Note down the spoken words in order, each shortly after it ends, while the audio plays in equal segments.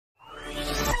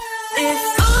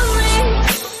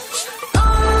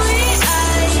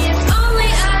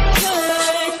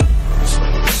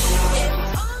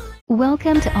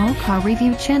Welcome to All Car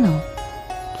Review channel.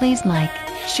 Please like,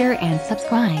 share and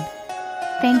subscribe.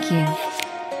 Thank you.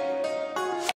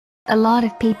 A lot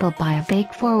of people buy a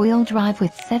big four-wheel drive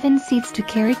with 7 seats to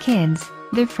carry kids,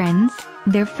 their friends,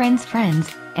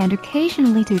 friends, and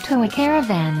occasionally to tow a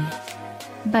caravan.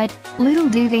 But, little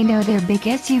do they know their big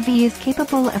SUV is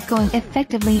capable of going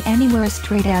effectively anywhere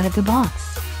straight out of the box.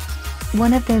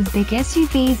 One of those big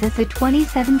SUVs is the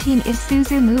 2017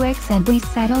 Isuzu MU-X, and we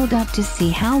settled up to see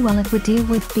how well it would do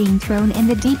with being thrown in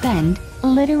the deep end,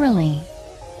 literally.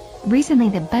 Recently,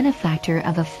 the benefactor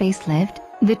of a facelift,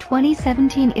 the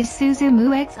 2017 Isuzu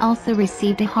MU-X also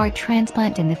received a heart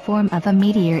transplant in the form of a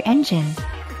meatier engine.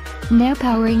 Now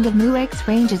powering the MU-X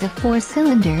range is a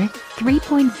 4-cylinder,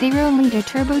 3.0-liter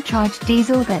turbocharged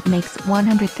diesel that makes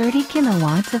 130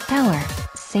 kilowatts of power.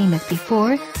 Same as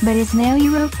before, but is now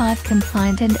Euro 5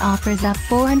 compliant and offers up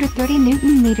 430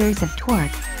 Nm of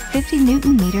torque, 50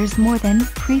 Nm more than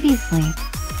previously.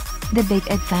 The big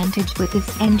advantage with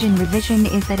this engine revision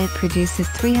is that it produces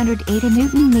 380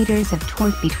 Nm of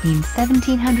torque between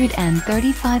 1700 and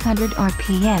 3500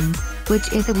 RPM,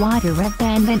 which is a wider rev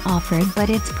band than offered by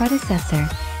its predecessor.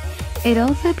 It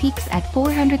also peaks at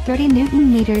 430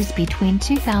 Nm between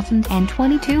 2000 and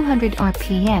 2200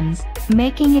 RPM,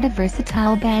 making it a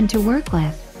versatile band to work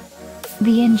with.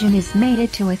 The engine is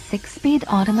mated to a 6-speed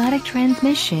automatic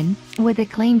transmission, with a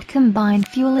claimed combined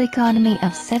fuel economy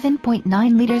of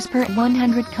 7.9 liters per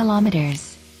 100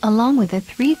 kilometers, along with a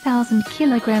 3,000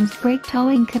 kilograms brake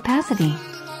towing capacity.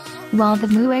 While the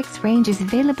MU-X range is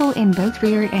available in both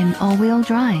rear and all-wheel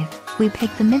drive, we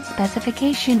picked the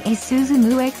mid-specification Isuzu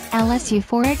MU-X LSU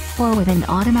 4X4 with an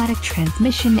automatic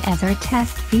transmission as our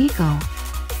test vehicle.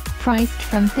 Priced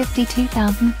from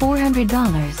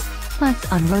 $52,400, plus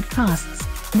on-road costs,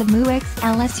 the MU-X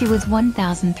LSU was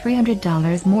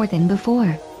 $1,300 more than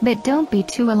before, but don't be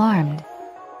too alarmed.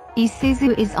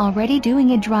 Isuzu is already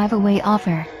doing a drive-away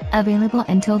offer, available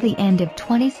until the end of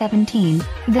 2017,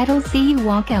 that'll see you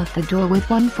walk out the door with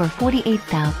one for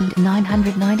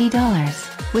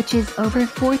 $48,990, which is over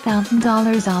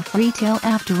 $4,000 off retail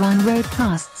after on-road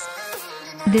costs.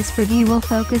 This review will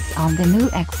focus on the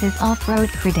MU-X's off-road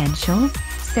credentials,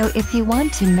 so if you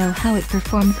want to know how it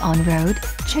performs on-road,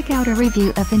 check out a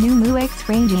review of the new MU-X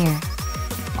Ranger.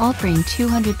 Offering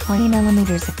 220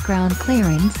 mm of ground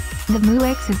clearance, the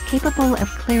MU-X is capable of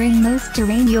clearing most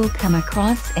terrain you'll come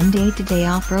across in day-to-day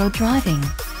off-road driving.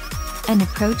 An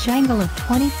approach angle of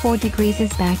 24 degrees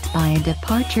is backed by a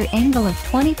departure angle of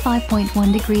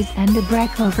 25.1 degrees and a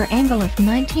breakover angle of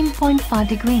 19.5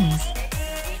 degrees.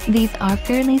 These are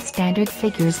fairly standard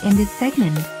figures in this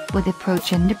segment, with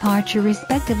approach and departure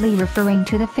respectively referring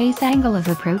to the face angle of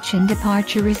approach and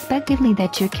departure respectively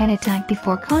that you can attack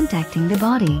before contacting the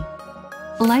body.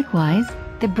 Likewise,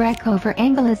 the breakover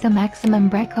angle is the maximum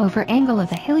breakover angle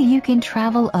of a hill you can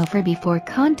travel over before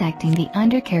contacting the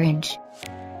undercarriage.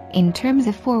 In terms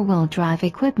of four-wheel drive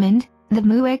equipment, the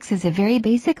MU-X is a very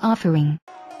basic offering.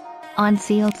 On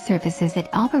sealed surfaces it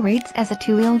operates as a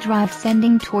two-wheel drive,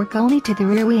 sending torque only to the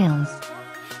rear wheels.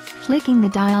 Flicking the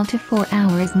dial to 4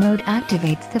 hours mode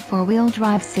activates the four-wheel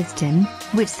drive system,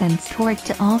 which sends torque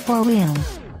to all four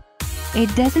wheels.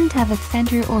 It doesn't have a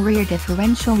center or rear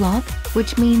differential lock,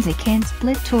 which means it can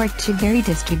split torque to vary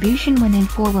distribution when in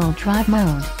four-wheel drive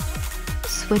mode.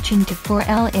 Switching to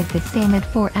 4L is the same at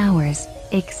 4 hours,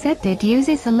 except it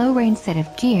uses a low-range set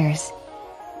of gears.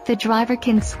 The driver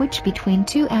can switch between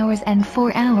 2 hours and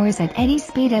 4 hours at any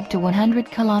speed up to 100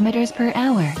 km per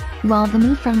hour, while the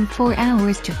move from 4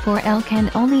 hours to 4L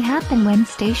can only happen when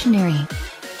stationary.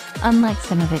 Unlike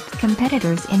some of its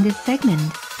competitors in this segment,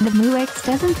 the MU-X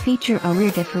doesn't feature a rear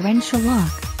differential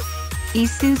lock.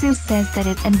 Isuzu says that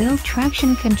its inbuilt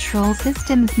traction control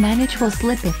system's manage will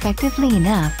slip effectively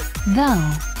enough,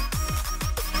 though.